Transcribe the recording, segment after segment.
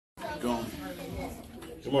going.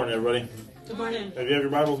 Good morning, everybody. Good morning. If you have your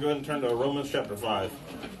Bibles, go ahead and turn to Romans chapter 5.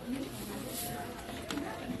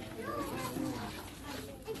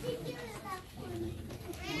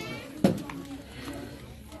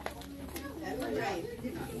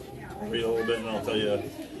 I'll read a little bit and I'll tell you a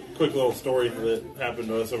quick little story that happened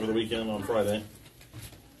to us over the weekend on Friday.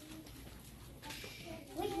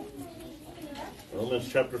 Romans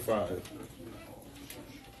chapter 5.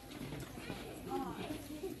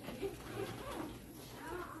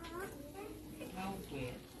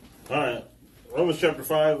 Alright, Romans chapter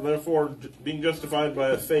 5, therefore, being justified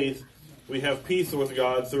by faith, we have peace with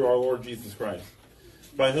God through our Lord Jesus Christ,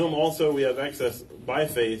 by whom also we have access by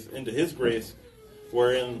faith into his grace,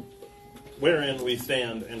 wherein we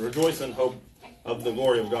stand and rejoice in hope of the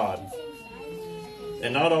glory of God.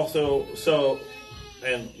 And not only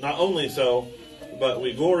so, but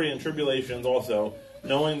we glory in tribulations also,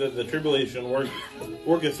 knowing that the tribulation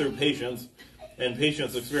worketh through patience, and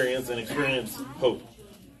patience experience, and experience hope.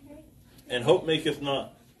 And hope maketh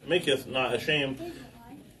not ashamed,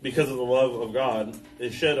 because of the love of God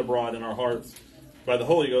is shed abroad in our hearts by the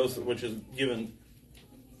Holy Ghost, which is given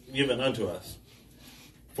unto us.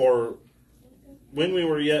 For when we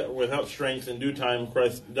were yet without strength, in due time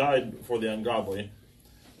Christ died for the ungodly.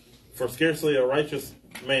 For scarcely a righteous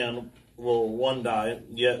man will one die,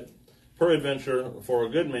 yet peradventure for a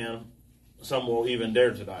good man some will even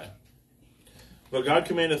dare to die. But God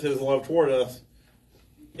commandeth his love toward us,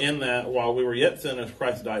 in that while we were yet sinners,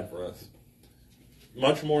 Christ died for us.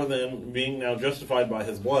 Much more than, being now justified by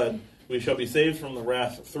his blood, we shall be saved from the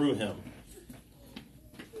wrath through him.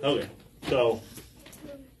 Okay, so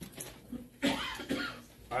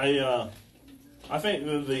I think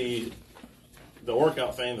that the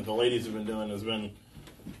workout thing that the ladies have been doing has been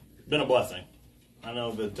a blessing. I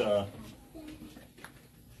know that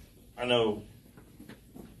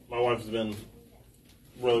my wife has been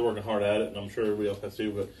really working hard at it, and I'm sure everybody else has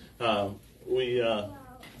too. But we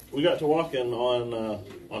got to walking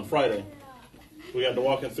on Friday. We got to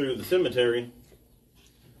walking through the cemetery,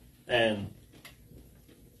 and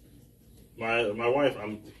my wife,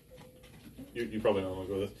 you probably don't want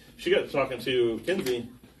to go with this. She got to talking to Kinsey,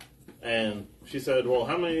 and she said, "Well,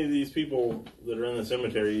 how many of these people that are in the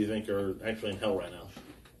cemetery do you think are actually in hell right now?"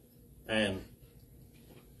 And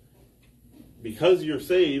because you're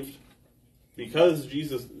saved, because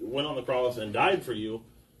Jesus went on the cross and died for you,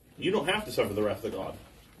 you don't have to suffer the wrath of God.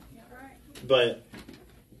 But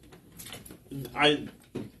I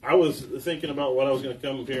was thinking about what I was going to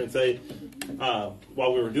come up here and say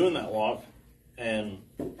while we were doing that walk, and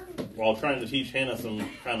while trying to teach Hannah some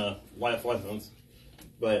kind of life lessons.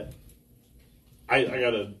 But I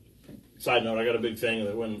got a side note. I got a big thing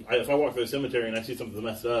that if I walk through the cemetery and I see something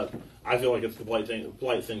messed up, I feel like it's the polite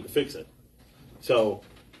thing to fix it. So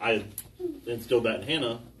I instilled that in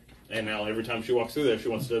Hannah, and now every time she walks through there, she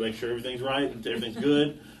wants to make sure everything's right and everything's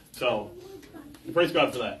good. So praise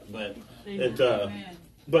God for that. But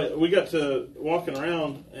but we got to walking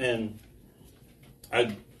around, and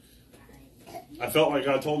I felt like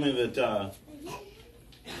God told me that.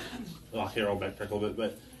 Here I'll backtrack a little bit,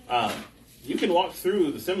 but you can walk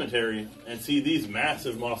through the cemetery and see these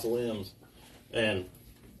massive mausoleums, and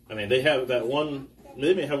I mean they have that one.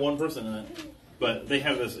 They may have one person in it. But they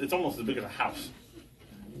have this, it's almost as big as a house.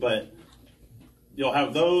 But you'll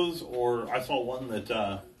have those, or I saw one that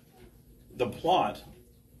the plot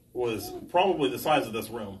was probably the size of this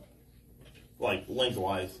room, like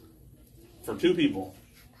lengthwise, for two people.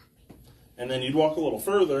 And then you'd walk a little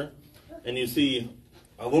further, and you see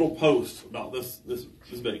a little post about this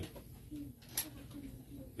big.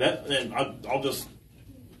 And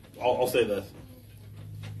I'll say this.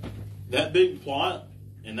 That big plot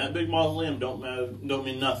and that big mausoleum don't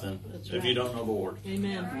mean nothing if you don't know the Lord.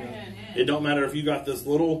 Amen. It don't matter if you got this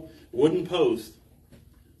little wooden post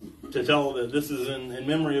to tell that this is in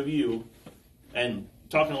memory of you. And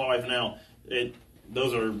talking to my wife now,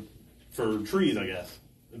 those are for trees, I guess.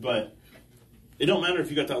 But it don't matter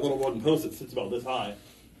if you got that little wooden post that sits about this high.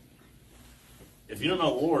 If you don't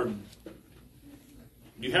know the Lord,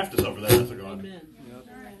 you have to suffer that wrath of God. Amen.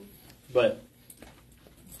 But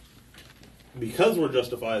because we're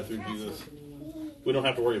justified through Jesus, we don't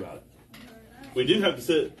have to worry about it. We do have to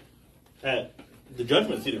sit at the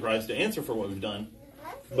judgment seat of Christ to answer for what we've done,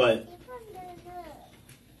 but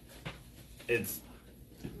it's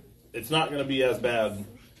not going to be as bad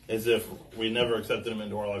as if we never accepted him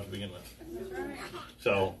into our life to begin with.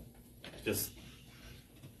 So,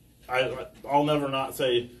 I'll never not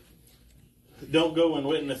say, don't go and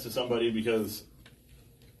witness to somebody because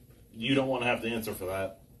you don't want to have to answer for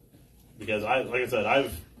that. Because like I said,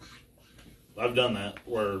 I've done that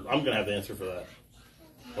where I'm going to have to answer for that.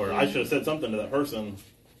 Or I should have said something to that person,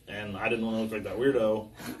 and I didn't want to look like that weirdo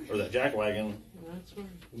or that jackwagon. That's right.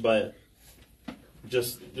 But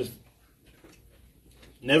just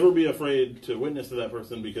never be afraid to witness to that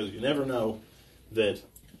person, because you never know that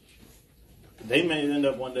they may end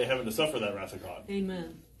up one day having to suffer that wrath of God.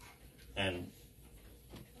 Amen. And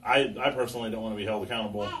I personally don't want to be held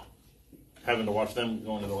accountable having to watch them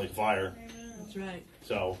go into the lake of fire. That's right.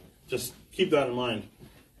 So just keep that in mind.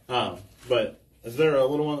 But is there a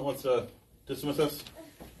little one that wants to dismiss us?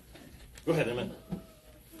 Go ahead, Amen.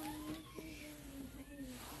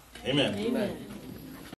 Amen. Amen.